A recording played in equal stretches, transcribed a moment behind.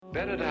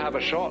Better to have a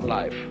short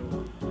life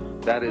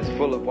that is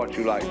full of what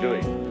you like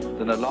doing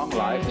than a long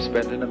life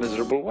spent in a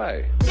miserable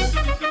way.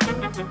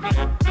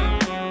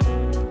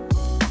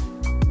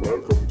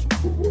 Welcome to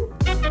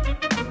Footwork.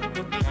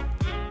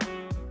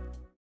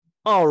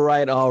 All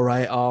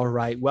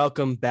right.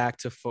 Welcome back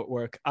to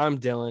Footwork. I'm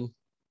Dylan.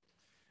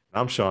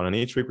 I'm Sean, and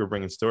each week we're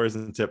bringing stories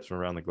and tips from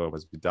around the globe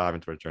as we dive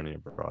into our journey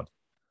abroad.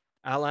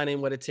 Outlining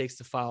what it takes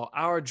to follow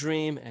our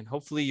dream and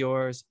hopefully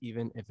yours,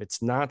 even if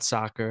it's not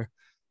soccer.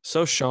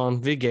 So,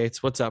 Sean, V.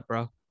 Gates, what's up,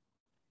 bro?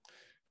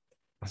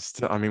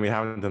 We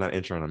haven't done that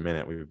intro in a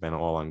minute. We've been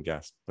all on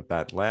guest, but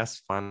that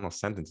last final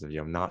sentence of you,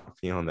 I'm not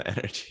feeling the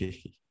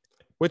energy.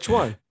 Which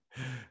one?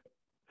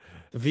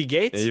 The V.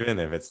 Gates? Even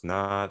if it's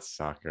not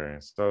soccer.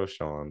 So,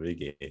 Sean,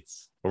 V.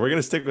 Gates. But we're going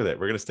to stick with it.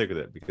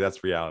 Because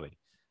that's reality.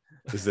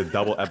 This is a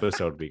double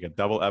episode week, a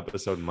double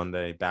episode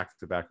Monday,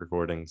 back-to-back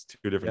recordings,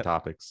 two different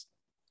topics.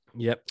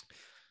 Yep.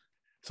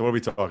 So what are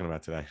we talking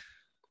about today?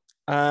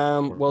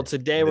 Well,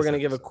 today we're going to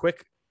give a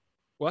quick...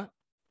 What?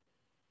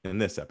 In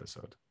this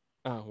episode.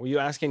 Oh, were you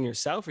asking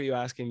yourself or were you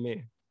asking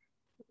me?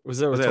 Was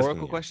there a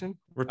rhetorical question?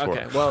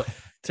 Okay, well,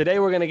 today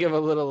we're going to give a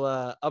little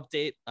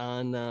update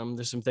on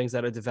there's some things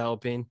that are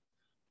developing.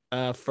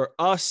 For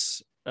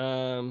us,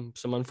 some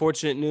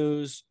unfortunate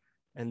news,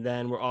 and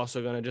then we're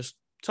also going to just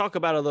talk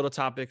about a little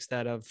topics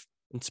that have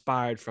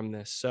inspired from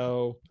this.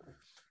 So,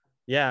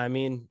 yeah, I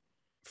mean,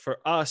 for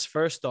us,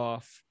 first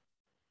off,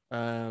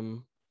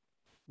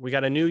 we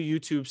got a new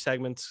YouTube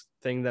segments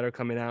thing that are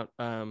coming out.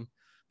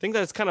 I think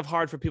that it's kind of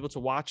hard for people to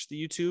watch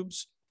the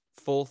YouTubes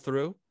full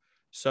through.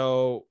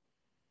 So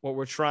what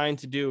we're trying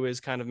to do is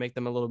kind of make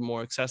them a little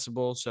more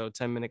accessible. So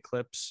 10-minute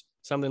clips,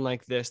 something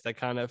like this that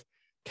kind of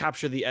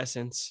capture the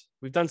essence.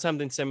 We've done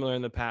something similar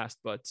in the past,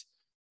 but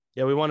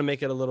yeah, we want to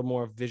make it a little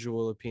more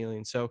visual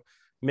appealing. So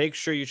make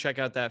sure you check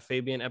out that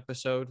Fabian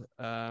episode.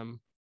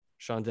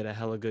 Sean did a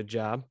hella good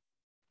job.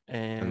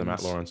 And the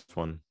Matt Lawrence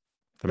one.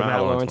 The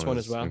Matt Lawrence one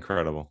as well.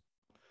 Incredible.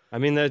 I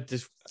mean,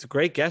 it's a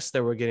great guest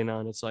that we're getting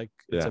on. It's like,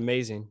 it's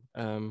amazing.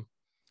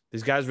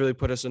 These guys really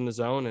put us in the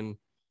zone, and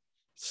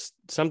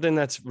something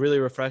that's really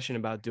refreshing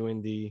about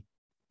doing the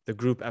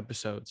group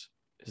episodes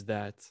is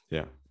that,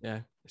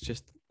 it's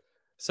just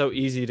so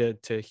easy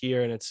to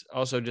hear. And it's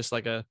also just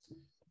like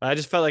I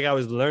just felt like I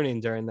was learning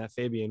during that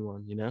Fabian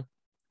one,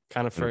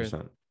 kind of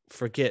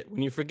forget.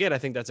 When you forget, I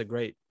think that's a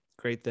great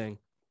thing.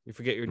 You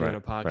forget you're doing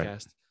a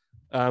podcast.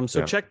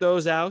 Right. Check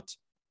those out.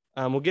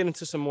 We'll get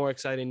into some more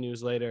exciting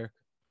news later.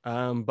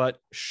 But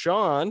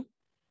Sean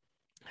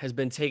has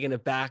been taking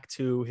it back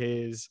to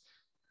his,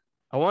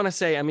 I want to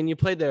say, I mean, you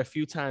played there a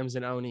few times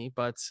in Oni,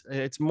 but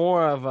it's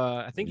more of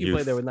a, I think you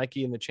played there with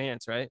Nike and the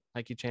Chance, right?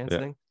 Nike Chance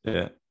thing.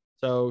 Yeah.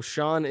 So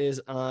Sean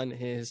is on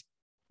his,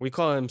 we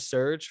call him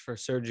Serge for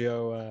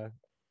Sergio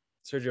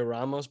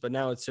Ramos, but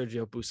now it's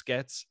Sergio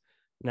Busquets.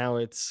 Now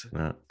it's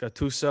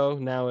Gattuso.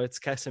 Now it's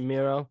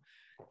Casemiro,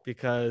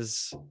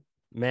 because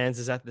Mans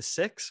is at the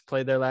 6,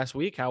 played there last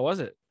week. How was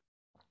it?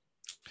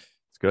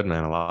 Good,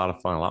 man. A lot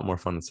of fun. A lot more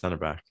fun than center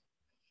back.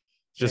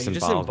 Just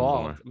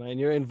involved, man.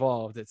 You're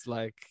involved. It's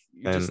like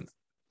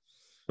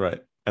right.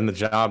 And the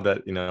job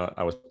that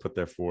I was put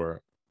there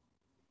for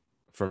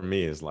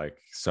me is like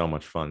so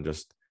much fun.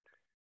 Just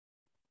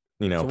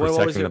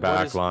protecting the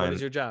back line. What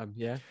is your job?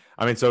 Yeah.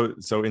 I mean,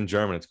 so in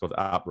German it's called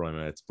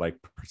Abräumen. It's like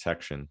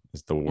protection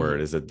is the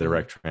word, is a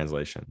direct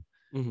translation.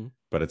 Mm-hmm.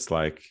 But it's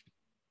like,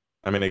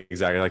 I mean,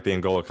 exactly like the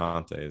N'Golo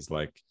Kante is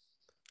like,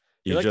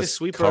 you're like the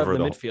sweeper of the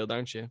midfield,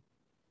 aren't you?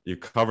 You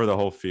cover the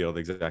whole field.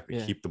 Exactly.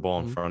 Yeah. Keep the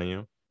ball in front of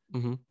you.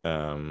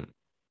 Mm-hmm.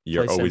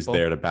 You're Play always simple.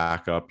 there to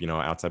back up.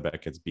 Outside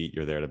back gets beat,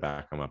 you're there to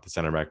back them up. The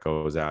center back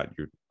goes out,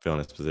 you're filling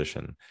his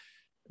position.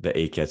 The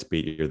 8 gets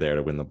beat, you're there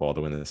to win the ball,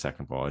 to win the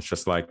second ball. It's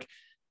just like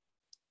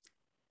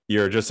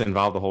you're just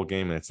involved the whole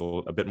game, and it's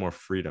a bit more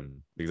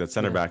freedom, because at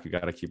center back you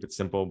got to keep it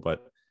simple,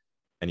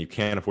 and you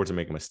can't afford to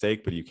make a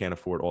mistake, but you can't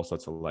afford also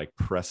to like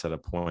press at a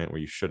point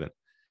where you shouldn't.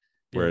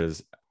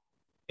 Whereas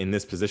in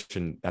this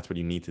position, that's what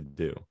you need to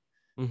do.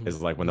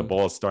 Is like when the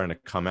ball is starting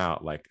to come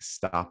out, like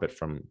stop it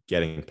from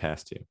getting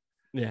past you.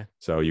 Yeah.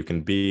 So you can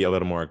be a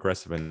little more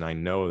aggressive. And I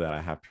know that I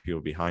have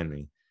people behind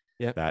me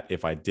that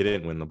if I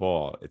didn't win the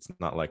ball, it's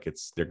not like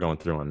they're going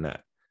through on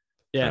net.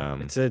 Yeah.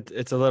 It's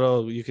a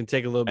little, you can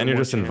take a little bit and you're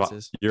more just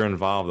chances. You're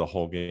involved the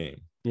whole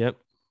game. Yep.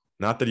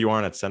 Not that you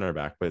aren't at center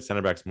back, but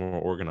center back's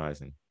more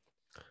organizing.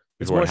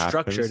 It's more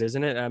structured,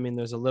 isn't it? I mean,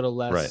 there's a little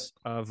less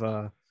of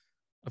a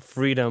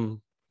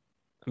freedom.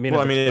 I mean,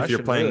 if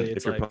you're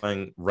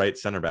playing right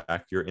center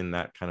back, you're in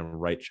that kind of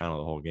right channel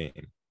the whole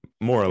game,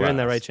 more or less. You're in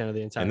that right channel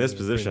the entire. In this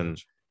position,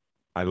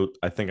 I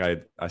think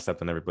I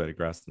stepped on every blade of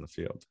grass in the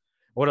field.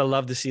 I would have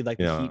loved to see like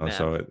the heat map.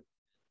 So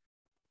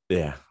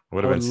I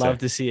would love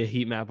to see a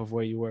heat map of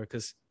where you were,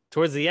 because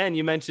towards the end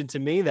you mentioned to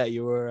me that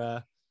you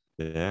were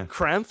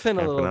cramping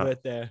a little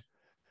bit there.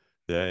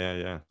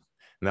 Yeah.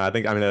 No, I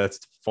think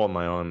that's fault of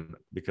my own,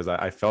 because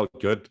I felt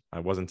good.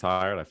 I wasn't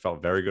tired. I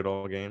felt very good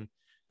all game.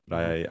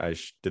 But I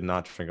did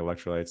not drink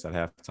electrolytes at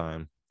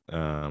halftime.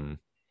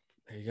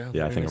 There you go.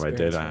 Yeah, I think if I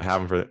did, I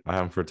have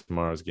them for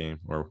tomorrow's game,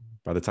 or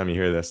by the time you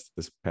hear this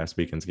past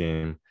weekend's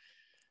game.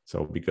 So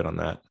we'll be good on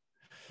that.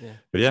 Yeah.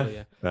 But yeah. So,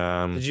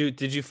 yeah.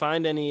 Did you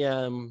find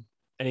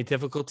any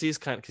difficulties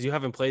because you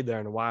haven't played there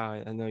in a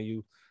while? I know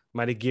you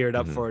might have geared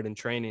up for it in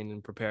training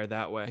and prepared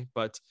that way,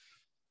 but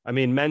I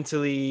mean,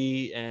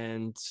 mentally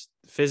and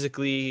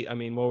physically, I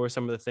mean, what were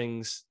some of the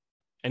things,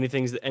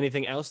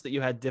 anything else that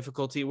you had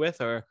difficulty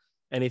with, or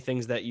any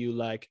things that you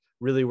like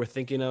really were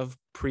thinking of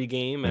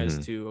pre-game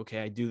as to, okay,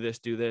 I do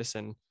this,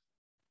 and,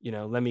 you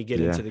know, let me get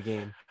into the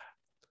game?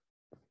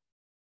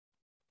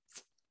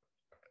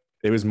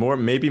 It was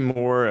maybe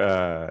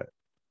more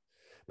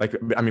like,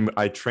 I mean,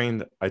 I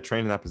trained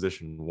in that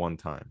position one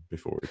time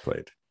before we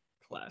played.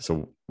 Class.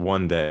 So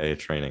one day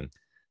training,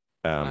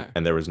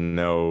 and there was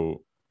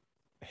no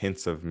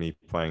hints of me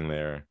playing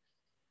there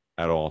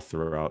at all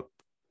throughout,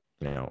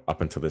 you know,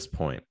 up until this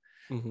point.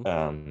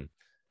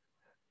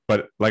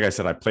 But like I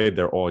said, I played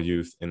there all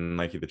youth in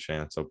Nike the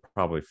Chance, so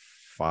probably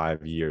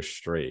 5 years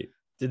straight.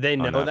 Did they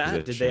know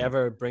that? Did they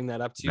ever bring that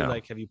up to you? No.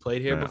 Like, have you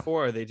played here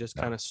before? Or they just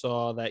kind of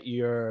saw that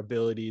your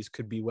abilities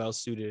could be well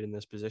suited in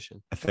this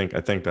position? I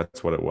think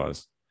that's what it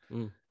was.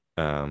 And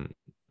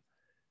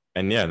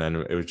yeah, and then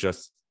it was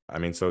just, I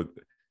mean, so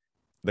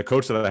the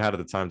coach that I had at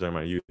the time during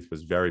my youth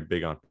was very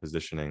big on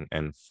positioning,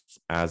 and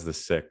as the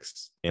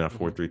 6 in a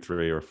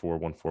 4-3-3 or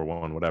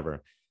 4-1-4-1,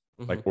 whatever,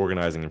 like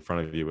organizing in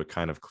front of you, but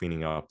kind of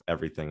cleaning up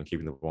everything and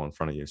keeping the ball in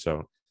front of you.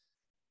 So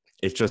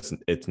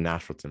it's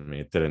natural to me.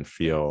 It didn't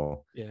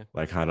feel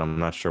like I'm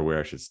not sure where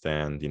I should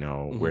stand. You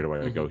know, where do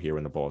I go here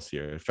when the ball's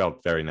here? It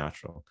felt very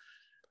natural.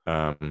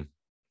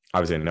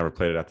 Obviously, I never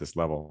played it at this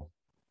level,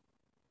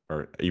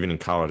 or even in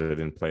college, I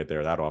didn't play it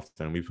there that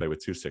often. We play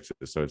with 2 6s,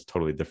 so it's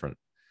totally different.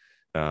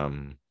 But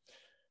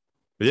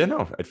yeah,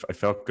 no, I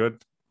felt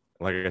good.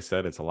 Like I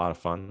said, it's a lot of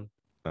fun.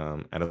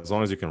 And as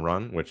long as you can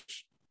run,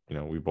 which, you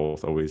know, we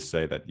both always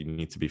say that you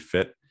need to be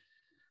fit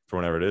for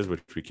whenever it is,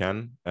 which we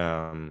can.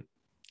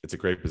 It's a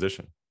great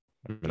position.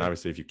 I mean,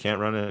 obviously, if you can't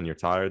run it and you're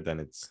tired,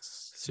 then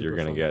you're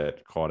going to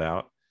get caught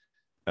out.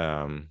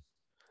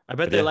 I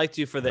bet they liked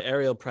you for the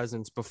aerial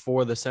presence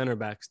before the center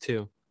backs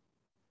too.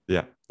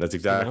 Yeah, that's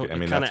exactly. You know, I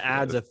mean, it kind of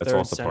adds a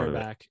third center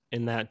back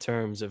in that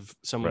terms of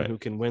someone who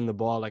can win the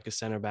ball like a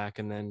center back,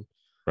 and then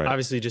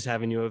obviously just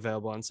having you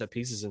available on set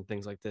pieces and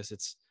things like this.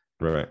 It's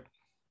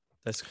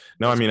that's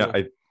I mean,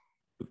 cool.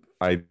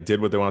 I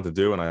did what they wanted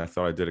to do, and I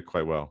thought I did it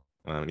quite well.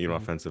 Even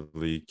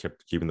offensively,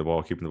 kept keeping the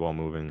ball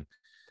moving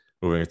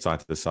it side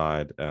to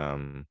side.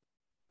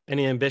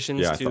 Any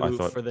ambitions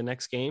for the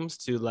next games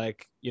to,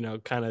 like, you know,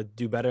 kind of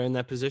do better in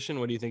that position?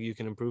 What do you think you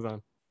can improve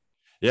on?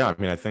 Yeah, I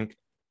mean, I think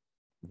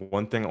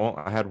one thing,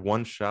 I had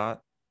one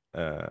shot,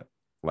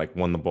 like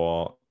won the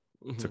ball,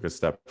 took a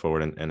step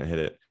forward and hit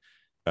it.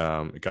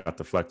 It got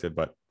deflected,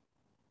 but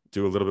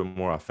do a little bit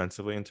more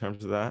offensively in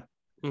terms of that.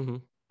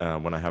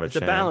 When I have it's a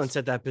chance. It's a balance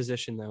at that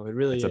position, though. It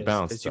really is. It's a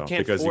balance, you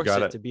can't force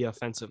it to be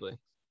offensively.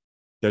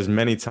 There's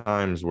many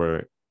times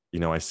where, you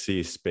know, I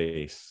see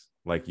space,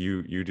 like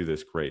you do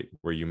this great,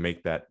 where you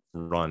make that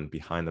run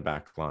behind the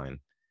back line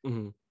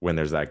when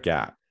there's that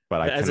gap.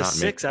 But as a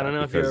 6, I don't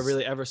know if you're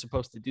really ever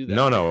supposed to do that.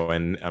 No.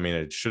 And I mean,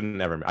 it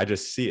shouldn't ever. I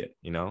just see it,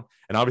 you know.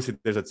 And obviously,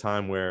 there's a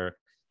time where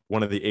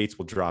one of the 8s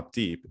will drop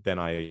deep. Then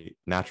I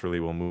naturally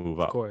will move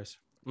up. Of course.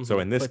 So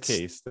in this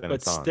case, then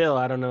it's on. But still,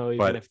 I don't know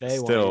even if they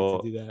want you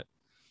to do that.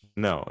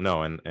 No,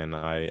 and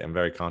I am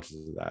very conscious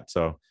of that.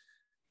 So,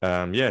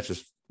 it's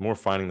just more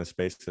finding the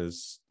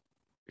spaces,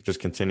 just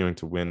continuing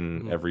to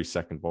win every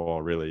second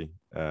ball, really.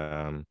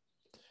 And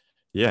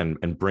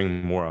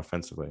bring more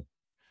offensively.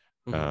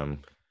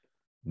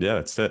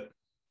 That's it.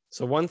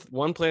 So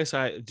one place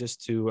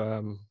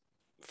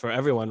for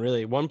everyone,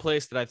 really, one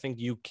place that I think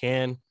you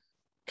can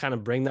kind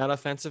of bring that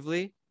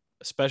offensively,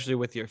 especially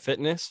with your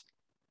fitness,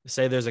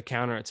 say there's a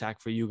counter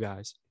attack for you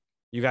guys.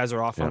 You guys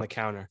are off on the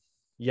counter.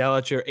 Yell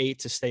at your 8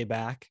 to stay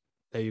back.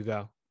 There you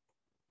go.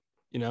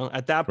 You know,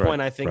 at that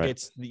point, I think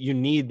you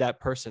need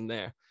that person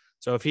there.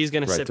 So if he's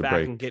going to sit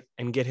back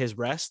and get his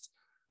rest,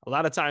 a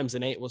lot of times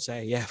an 8 will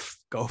say, yeah,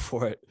 go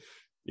for it.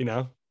 You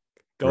know,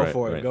 go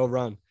for it. Go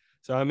run.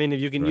 So, I mean, if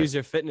you can use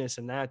your fitness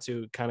and that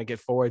to kind of get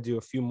forward, do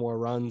a few more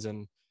runs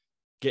and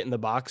get in the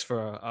box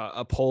for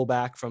a pull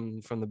back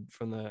from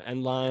the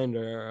end line,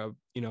 or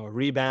a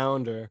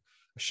rebound, or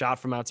a shot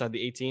from outside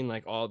the 18,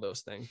 like all those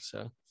things.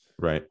 So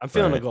I'm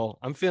feeling a goal.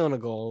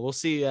 We'll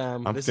see.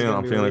 I'm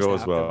feeling a goal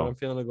as well. I'm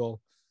feeling a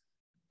goal.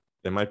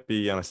 It might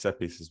be on a set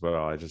piece as well.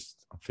 I'm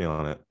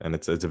feeling it, and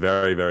it's a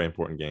very, very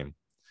important game.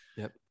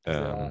 Yep.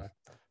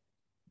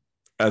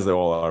 As they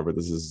all are, but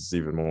this is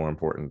even more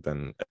important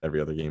than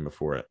every other game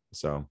before it.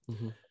 So,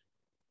 And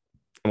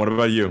what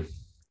about you?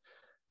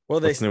 Well,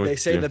 they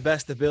say the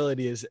best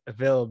ability is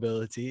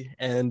availability,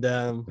 and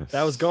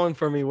that was going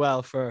for me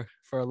well for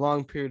a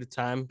long period of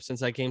time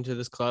since I came to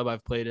this club.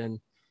 I've played in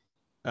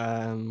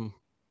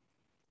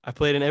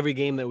every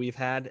game that we've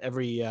had,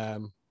 every I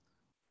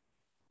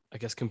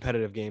guess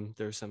competitive game.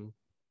 There's some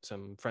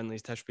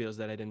friendlies, Testspiels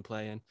that I didn't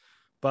play in,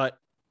 but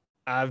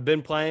I've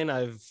been playing.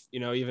 I've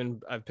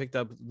picked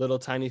up little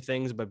tiny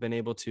things, but been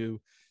able to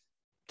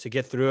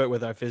get through it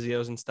with our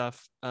physios and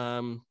stuff.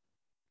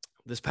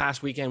 this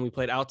past weekend we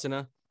played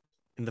Altona.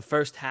 In the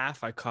first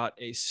half, I caught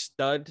a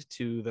stud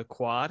to the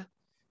quad,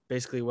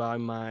 basically while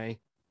my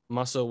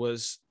muscle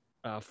was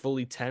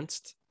fully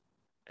tensed,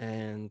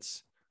 and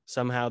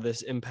somehow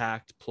this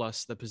impact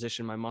plus the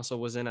position my muscle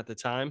was in at the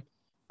time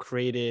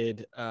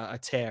created a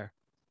tear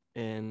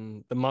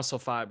in the muscle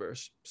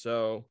fibers.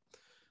 So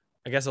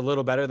I guess a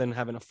little better than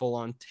having a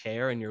full-on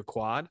tear in your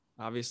quad,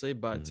 obviously,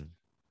 but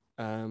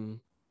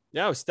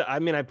yeah,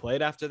 I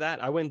played after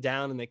that. I went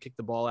down and they kicked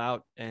the ball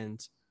out, and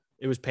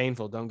it was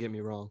painful. Don't get me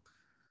wrong.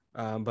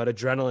 But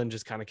adrenaline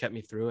just kind of kept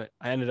me through it.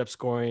 I ended up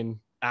scoring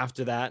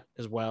after that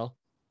as well.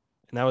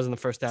 And that was in the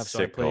first half.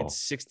 So I played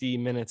 60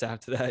 minutes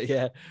after that.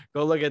 Yeah.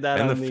 Go look at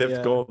that. And the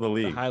fifth goal of the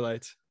league. The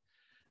highlights.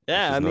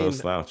 Yeah. I mean, no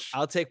slouch.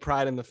 I'll take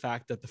pride in the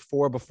fact that the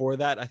 4 before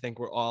that, I think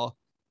were all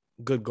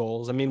good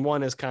goals. I mean,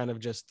 one is kind of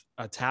just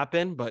a tap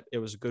in, but it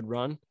was a good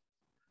run.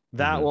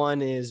 That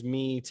one is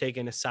me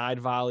taking a side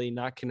volley,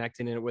 not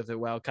connecting it with it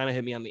well, kind of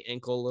hit me on the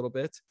ankle a little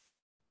bit.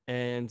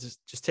 And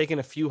just taking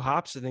a few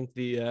hops. I think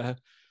the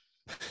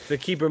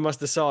keeper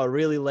must have saw it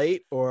really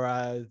late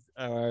or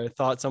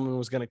thought someone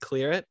was going to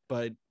clear it,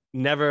 but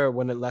never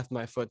when it left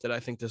my foot did I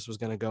think this was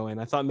going to go in.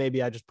 I thought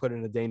maybe I just put it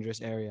in a dangerous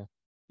area,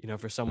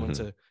 for someone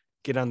to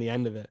get on the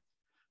end of it.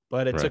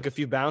 But it took a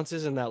few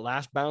bounces, and that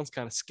last bounce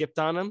kind of skipped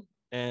on him.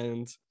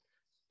 And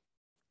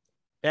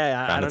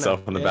yeah, I don't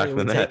know. On the back of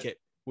the net.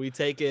 We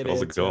take it.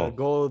 It's a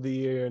goal of the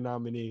year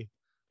nominee,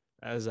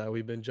 as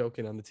we've been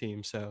joking on the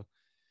team. So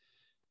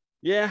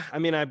yeah, I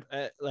mean,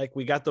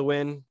 we got the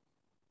win.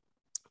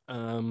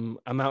 I'm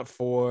out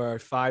for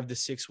 5 to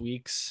 6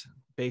 weeks,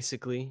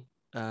 basically.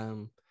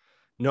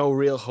 No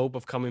real hope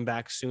of coming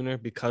back sooner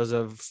because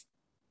of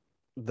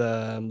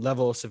the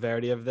level of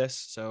severity of this.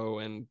 So,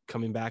 and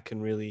coming back can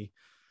really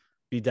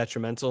be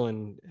detrimental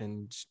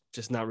and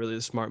just not really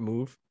the smart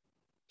move.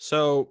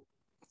 So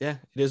yeah,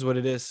 it is what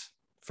it is.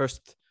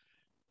 First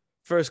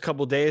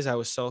couple days I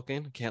was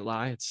sulking. Can't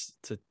lie. It's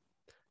a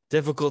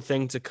difficult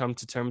thing to come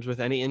to terms with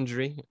any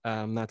injury.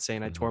 I'm not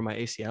saying I tore my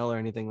ACL or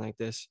anything like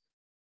this.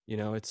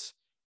 It's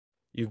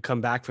you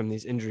come back from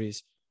these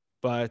injuries,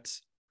 but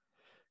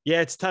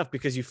yeah, it's tough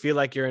because you feel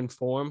like you're in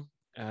form,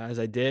 as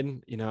I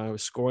did. I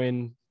was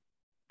scoring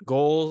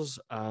goals.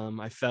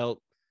 I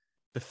felt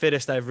the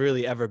fittest I've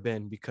really ever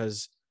been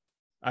because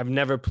I've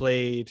never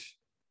played.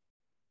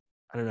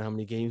 I don't know how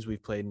many games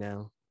we've played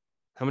now.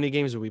 How many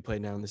games have we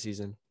played now in the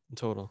season in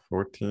total?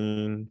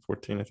 14,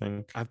 I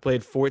think. I've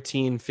played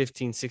 14,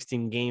 15,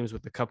 16 games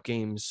with the cup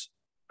games,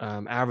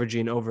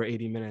 averaging over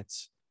 80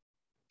 minutes.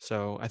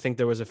 So I think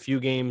there was a few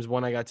games.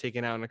 One I got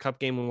taken out in a cup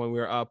game when we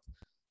were up.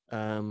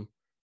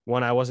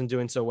 One I wasn't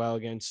doing so well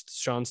against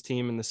Sean's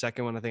team. And the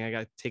second one, I think I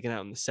got taken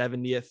out in the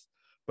 70th.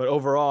 But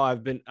overall,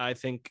 I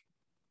think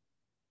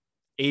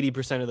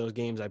 80% of those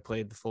games I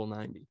played the full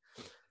 90.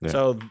 Yeah.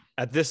 So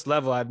at this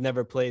level, I've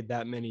never played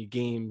that many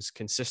games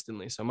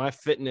consistently. So my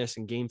fitness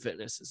and game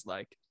fitness is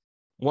like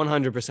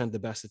 100% the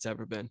best it's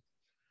ever been.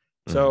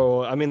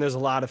 So, I mean, there's a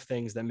lot of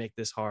things that make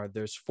this hard.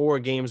 There's 4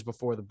 games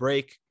before the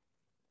break.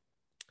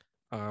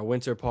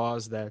 Winter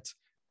pause that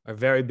are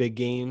very big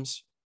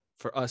games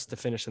for us to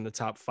finish in the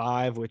top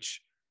 5,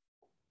 which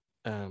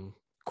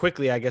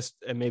quickly, I guess,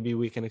 and maybe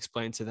we can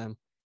explain to them.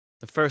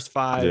 The first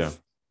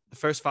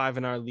 5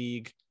 in our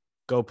league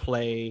go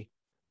play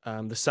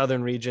the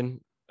southern region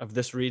of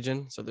this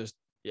region. So there's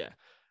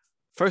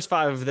first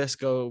 5 of this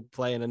go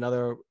play in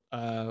another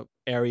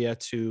area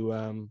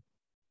to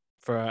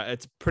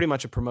it's pretty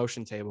much a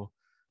promotion table.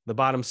 The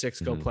bottom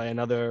 6 go play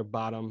another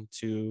bottom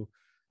to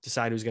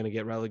decide who's going to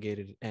get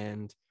relegated.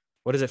 And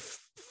what is it?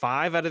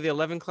 5 out of the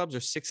 11 clubs or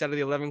 6 out of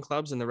the 11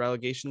 clubs in the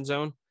relegation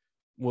zone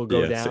will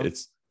go down.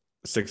 It's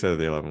 6 out of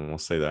the 11. We'll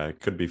say that. It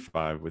could be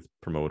 5 with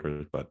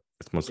promoters, but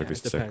it's most likely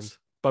 6. Depends.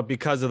 But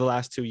because of the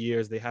last 2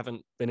 years, they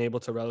haven't been able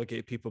to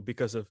relegate people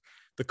because of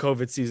the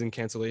COVID season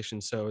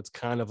cancellation. So it's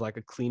kind of like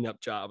a cleanup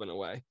job in a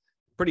way.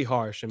 Pretty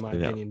harsh in my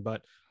opinion,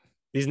 but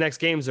these next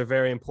games are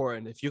very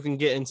important. If you can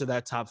get into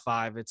that top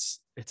 5, it's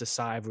a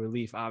sigh of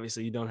relief.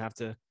 Obviously, you don't have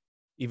to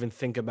even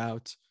think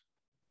about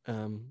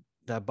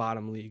that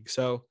bottom league.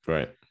 So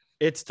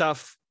it's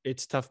tough.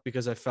 It's tough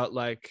because I felt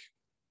like,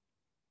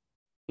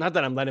 not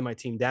that I'm letting my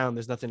team down,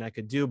 there's nothing I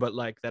could do, but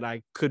like that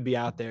I could be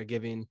out there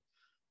giving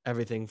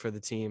everything for the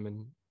team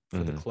and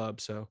for the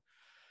club. So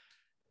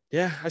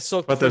yeah, I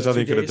sulked. But there's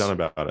nothing you could have done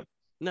about it.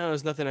 No,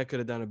 there's nothing I could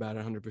have done about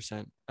it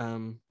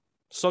 100%.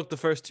 Sulked the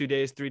first 2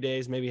 days, 3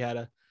 days, maybe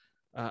had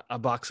a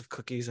box of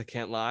cookies. I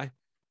can't lie.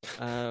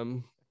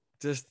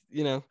 Just,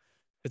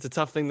 it's a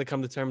tough thing to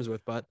come to terms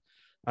with, but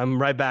I'm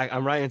right back.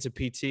 I'm right into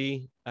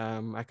PT.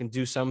 I can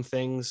do some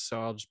things, so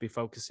I'll just be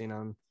focusing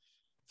on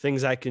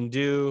things I can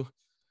do,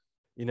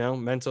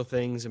 mental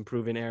things,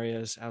 improving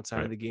areas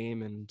outside of the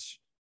game, and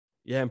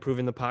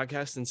improving the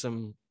podcast and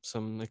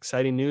some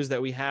exciting news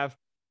that we have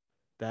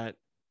that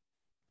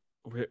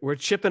we're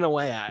chipping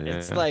away at. Yeah.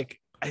 It's like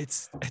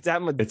it's at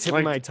the tip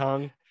of my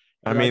tongue.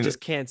 I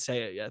just can't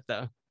say it yet,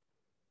 though.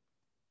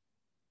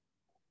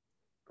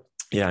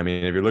 Yeah, I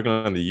mean, if you're looking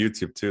on the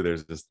YouTube too,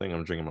 there's this thing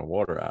I'm drinking my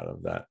water out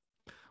of that,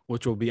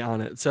 which will be on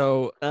it.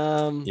 So,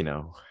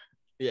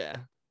 Yeah.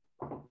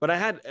 But I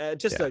had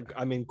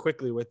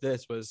quickly with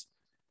this was,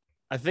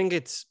 I think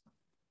it's,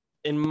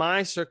 in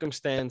my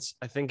circumstance,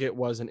 I think it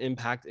was an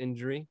impact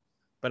injury,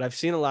 but I've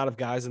seen a lot of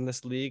guys in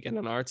this league and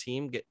on our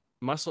team get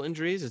muscle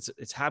injuries.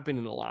 It's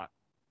happening a lot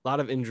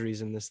of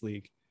injuries in this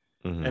league.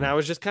 Mm-hmm. And I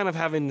was just kind of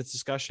having this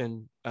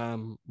discussion,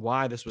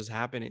 why this was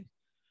happening.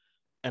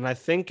 And I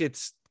think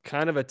it's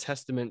kind of a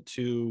testament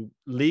to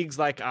leagues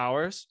like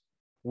ours,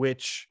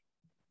 which,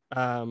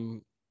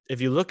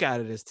 if you look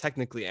at it, is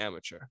technically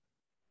amateur.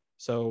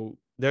 So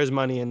there's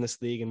money in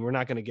this league, and we're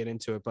not going to get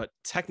into it, but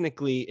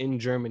technically in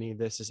Germany,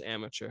 this is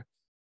amateur.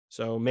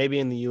 So maybe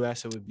in the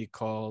US, it would be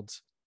called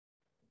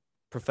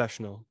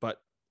professional, but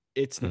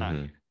it's not,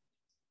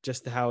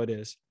 just how it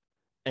is.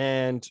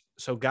 And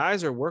so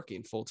guys are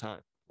working full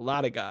time. A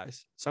lot of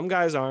guys. Some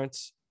guys aren't.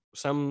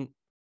 Some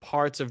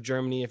parts of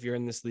Germany, if you're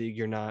in this league,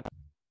 you're not.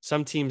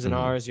 Some teams in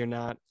ours, you're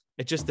not.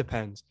 It just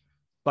depends.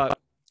 But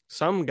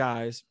some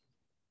guys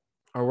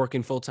are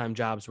working full-time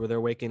jobs where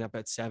they're waking up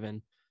at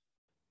 7,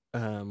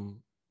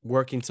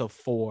 working till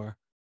 4,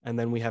 and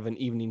then we have an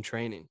evening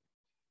training.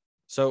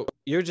 So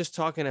you're just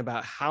talking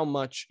about how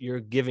much you're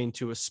giving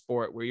to a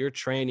sport where you're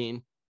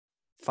training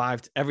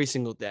every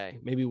single day,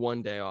 maybe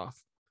one day off.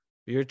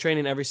 You're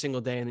training every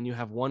single day, and then you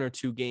have 1 or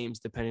 2 games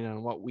depending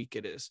on what week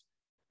it is.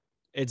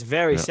 It's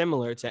very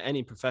similar to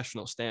any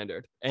professional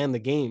standard, and the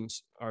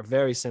games are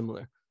very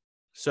similar.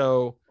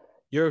 So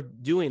you're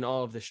doing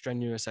all of this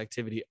strenuous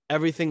activity,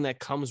 everything that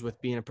comes with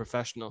being a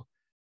professional,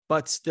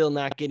 but still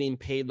not getting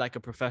paid like a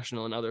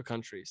professional in other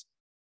countries.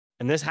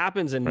 And this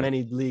happens in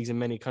many leagues in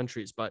many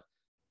countries, but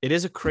it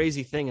is a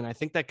crazy thing. And I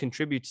think that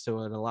contributes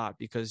to it a lot,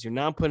 because you're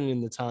not putting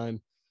in the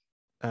time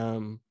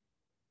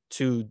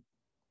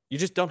you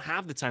just don't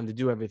have the time to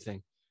do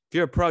everything. If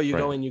you're a pro, you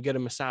go in, you get a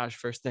massage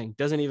first thing.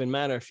 Doesn't even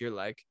matter if you're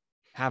like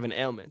have an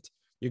ailment.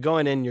 You're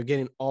going in, you're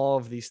getting all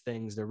of these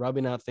things. They're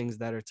rubbing out things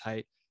that are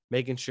tight,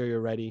 making sure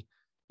you're ready.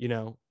 You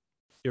know,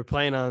 you're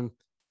playing on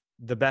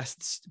the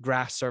best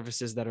grass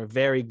surfaces that are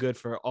very good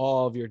for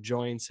all of your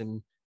joints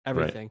and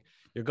everything.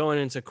 You're going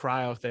into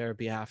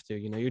cryotherapy after,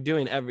 you're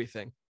doing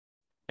everything.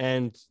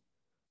 And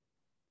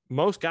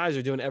most guys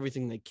are doing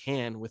everything they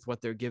can with what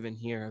they're given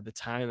here, the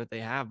time that they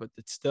have, but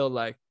it's still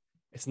like,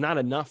 it's not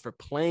enough for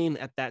playing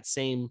at that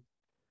same,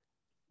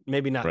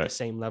 maybe not the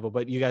same level,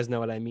 but you guys know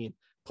what I mean.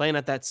 Playing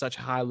at that such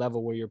high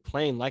level where you're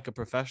playing like a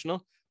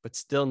professional, but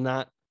still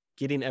not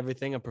getting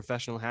everything a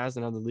professional has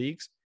in other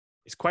leagues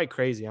is quite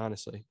crazy,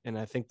 honestly. And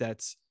I think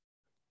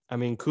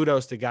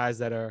kudos to guys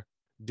that are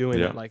doing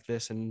it like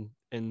this in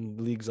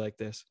leagues like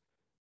this.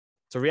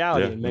 It's a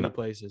reality in many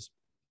places.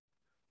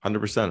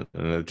 100%.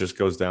 And it just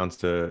goes down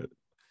to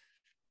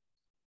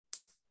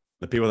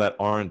the people that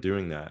aren't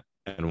doing that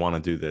and want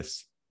to do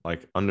this,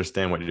 like,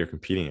 understand what you're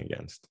competing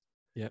against.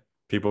 Yep.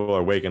 People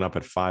are waking up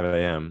at 5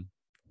 a.m.,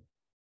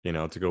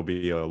 to go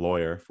be a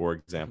lawyer, for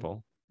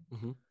example.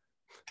 Mm-hmm.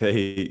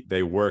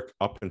 They work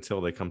up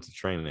until they come to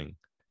training.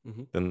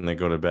 Mm-hmm. Then they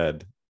go to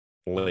bed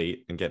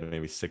late and get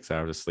maybe 6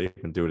 hours of sleep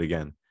and do it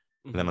again.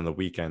 Mm-hmm. And then on the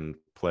weekend,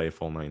 play a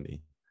full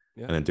 90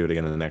 and then do it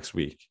again the next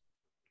week.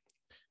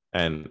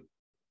 And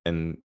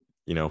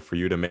for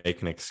you to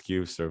make an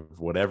excuse of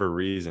whatever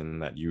reason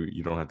that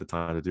you don't have the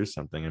time to do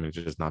something, it's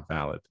just not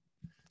valid.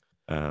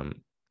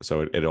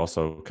 So it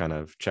also kind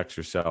of checks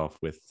yourself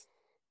with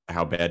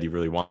how bad you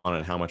really want it,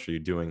 and how much are you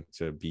doing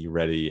to be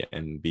ready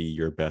and be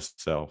your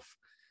best self.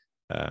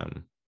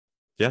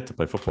 To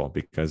play football,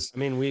 because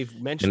we've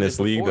mentioned in this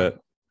league that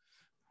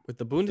with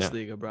the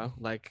Bundesliga, bro,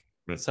 like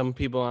some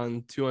people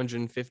on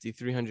 250,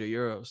 300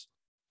 euros,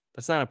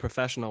 that's not a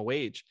professional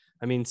wage.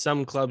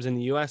 Some clubs in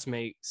the US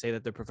may say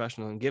that they're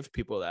professional and give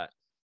people that.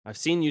 I've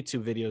seen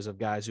YouTube videos of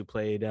guys who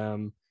played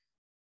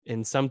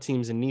in some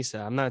teams in NISA.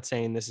 I'm not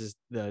saying this is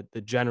the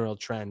general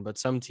trend, but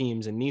some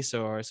teams in NISA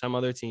or some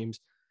other teams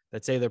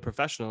that say they're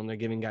professional and they're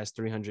giving guys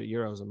 300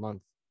 euros a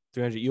month,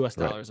 300 US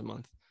dollars a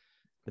month.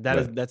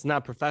 But that's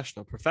not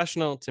professional.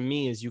 Professional to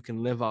me is you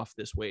can live off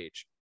this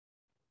wage.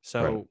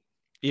 So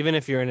even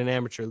if you're in an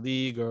amateur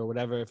league or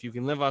whatever, if you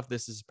can live off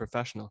this as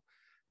professional,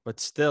 but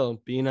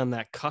still being on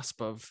that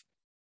cusp of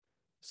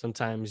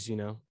sometimes,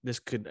 you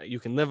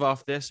can live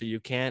off this or you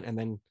can't. And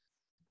then,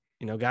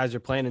 guys are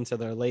playing into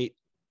their late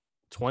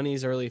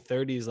 20s, early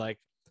 30s. Like,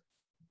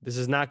 this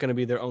is not going to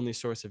be their only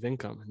source of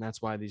income. And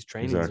that's why these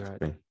trainings are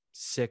at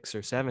 6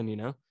 or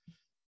 7,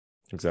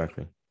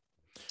 Exactly.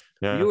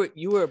 Yeah.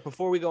 You were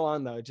before we go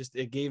on though,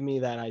 it gave me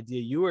that idea.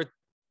 You were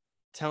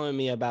telling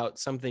me about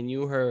something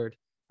you heard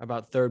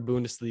about third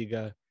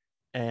Bundesliga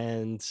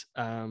and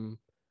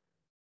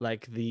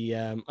like the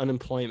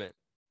unemployment.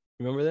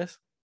 Remember this?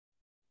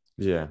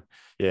 Yeah.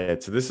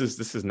 So this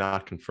is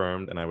not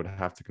confirmed, and I would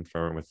have to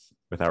confirm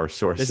with our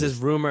sources. This is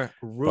rumor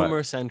central.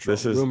 Rumor central.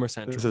 This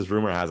is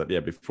rumor has it. Yeah.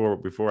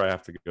 Before I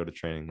have to go to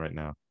training right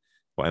now,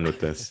 we'll end with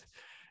this.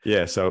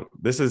 So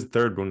this is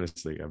third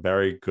Bundesliga,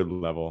 very good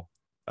level.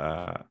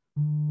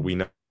 We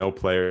know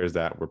players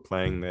that were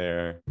playing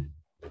there,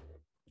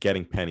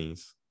 getting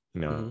pennies,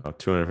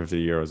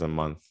 250 euros a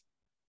month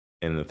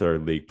in the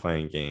third league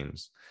playing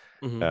games.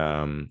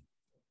 Mm-hmm.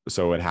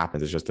 so it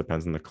happens. It just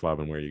depends on the club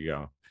and where you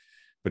go.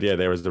 But yeah,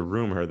 there was the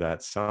rumor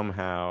that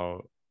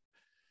somehow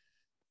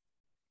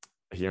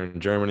here in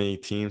Germany,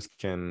 teams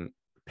can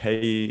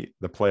pay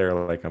the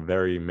player like a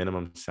very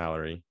minimum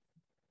salary,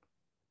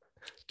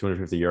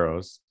 250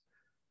 euros.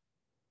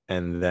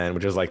 And then,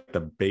 which is like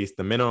the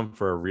minimum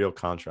for a real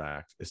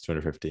contract is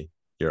 250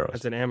 euros.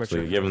 That's an amateur.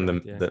 So you give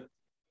them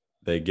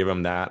they give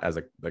them that as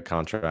the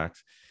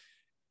contract.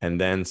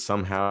 And then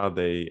somehow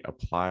they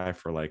apply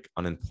for like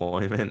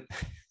unemployment.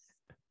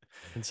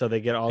 And so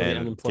they get all the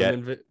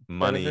unemployment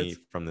money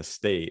benefits from the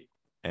state.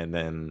 And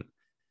then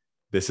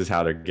this is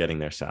how they're getting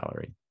their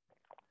salary.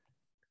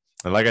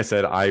 And like I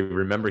said, I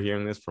remember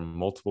hearing this from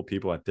multiple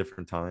people at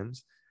different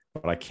times,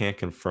 but I can't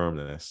confirm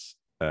this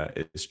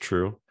is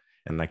true.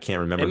 And I can't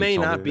remember. It may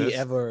not be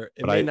ever.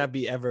 It may not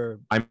be ever.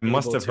 I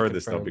must have heard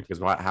this though, because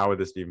how would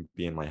this even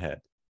be in my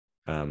head?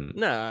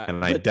 No,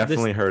 and I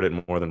definitely heard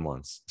it more than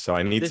once. So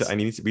we need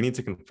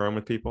to confirm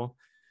with people.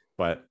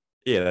 But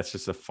yeah, that's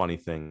just a funny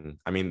thing.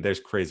 I mean, there's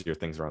crazier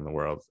things around the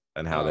world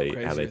and how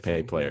they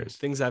pay players.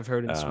 Things I've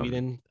heard in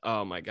Sweden.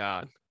 Oh my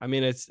God. I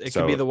mean, it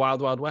could be the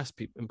wild, wild west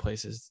in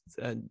places.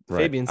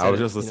 Fabian said I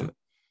was just listening.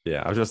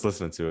 Yeah, I was just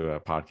listening to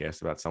a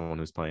podcast about someone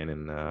who's playing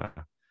in.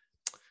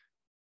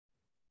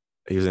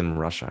 He was in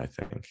Russia, I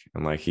think,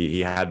 and like he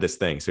had this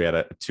thing. So he had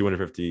a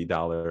 $250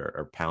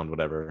 or pound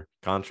whatever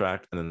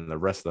contract, and then the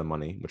rest of the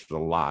money, which was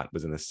a lot,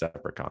 was in a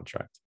separate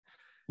contract.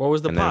 What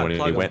was the pod? Then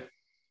when he went,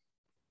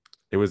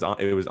 it was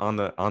on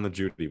the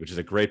Judy, which is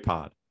a great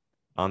pod.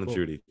 On the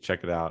Judy,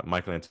 check it out.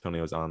 Michael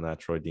Antonio was on that.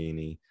 Troy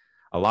Deeney,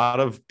 a lot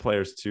of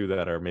players too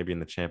that are maybe in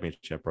the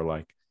championship or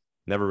like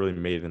never really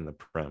made it in the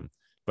Prem.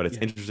 But it's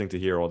interesting to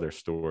hear all their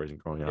stories and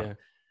growing up.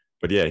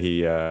 But yeah,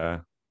 he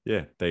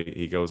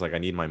goes like, I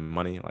need my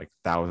money, like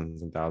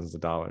thousands and thousands of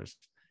dollars.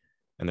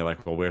 And they're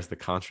like, well, where's the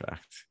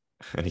contract?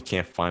 And he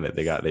can't find it.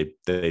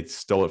 They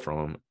stole it from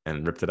him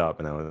and ripped it up,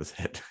 and that was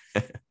it.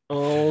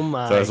 Oh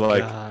my so it's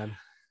like, God.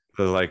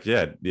 So like,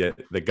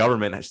 the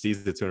government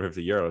sees the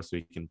 250 euros, so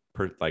he can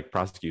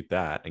prosecute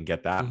that and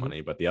get that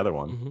money, but the other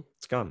one,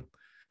 it's gone.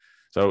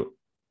 So,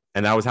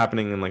 and that was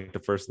happening in like the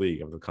first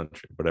league of the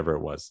country, whatever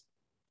it was,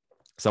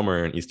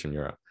 somewhere in Eastern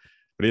Europe.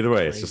 But either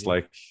way, it's just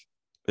like,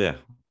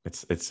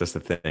 it's just a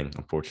thing,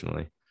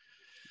 unfortunately.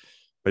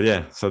 But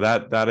yeah, so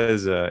that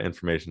is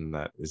information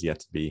that is yet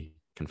to be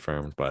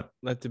confirmed, but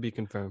yet to be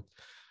confirmed.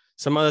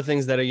 Some other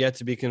things that are yet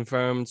to be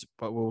confirmed,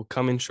 but will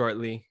come in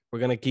shortly. We're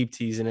going to keep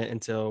teasing it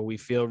until we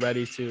feel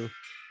ready to.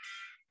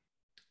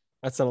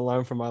 That's an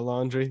alarm for my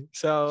laundry.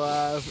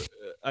 So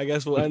I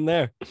guess we'll end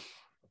there.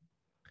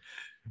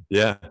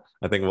 Yeah,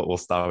 I think we'll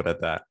stop it at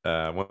that.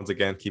 Once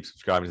again, keep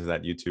subscribing to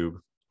that YouTube.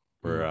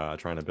 We're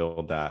trying to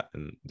build that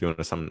and doing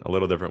something a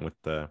little different with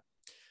the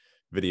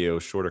video,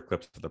 shorter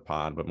clips of the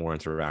pod, but more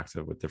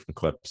interactive with different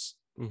clips.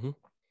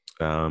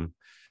 Yeah,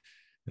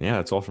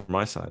 that's all from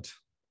my side.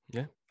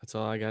 Yeah, that's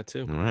all I got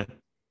too. All right.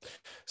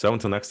 So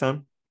until next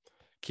time,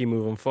 keep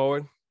moving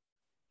forward,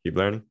 keep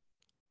learning,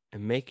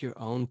 and make your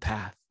own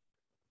path.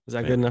 Was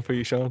that good enough for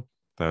you, Sean?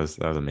 That was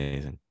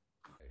amazing.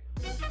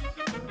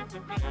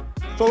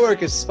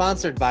 Footwork is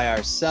sponsored by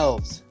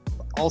ourselves,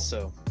 but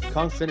also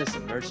Kong Fitness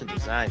and Merchant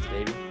Designs,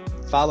 baby.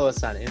 Follow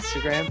us on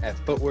Instagram at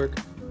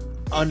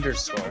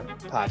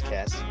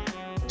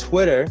footwork_podcast.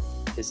 Twitter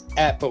is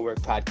at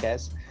Footwork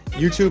Podcast.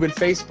 YouTube and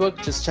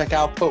Facebook, just check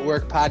out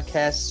Footwork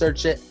Podcast,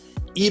 search it.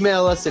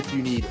 Email us if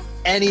you need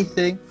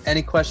anything,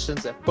 any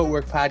questions at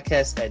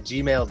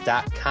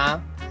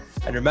footworkpodcast@gmail.com.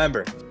 And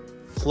remember,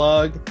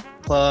 plug,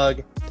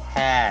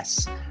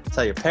 pass.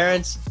 Tell your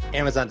parents,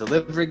 Amazon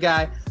delivery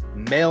guy,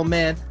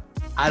 mailman,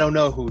 I don't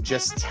know who,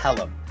 just tell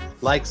them.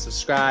 Like,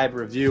 subscribe,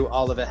 review,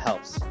 all of it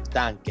helps.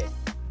 Danke.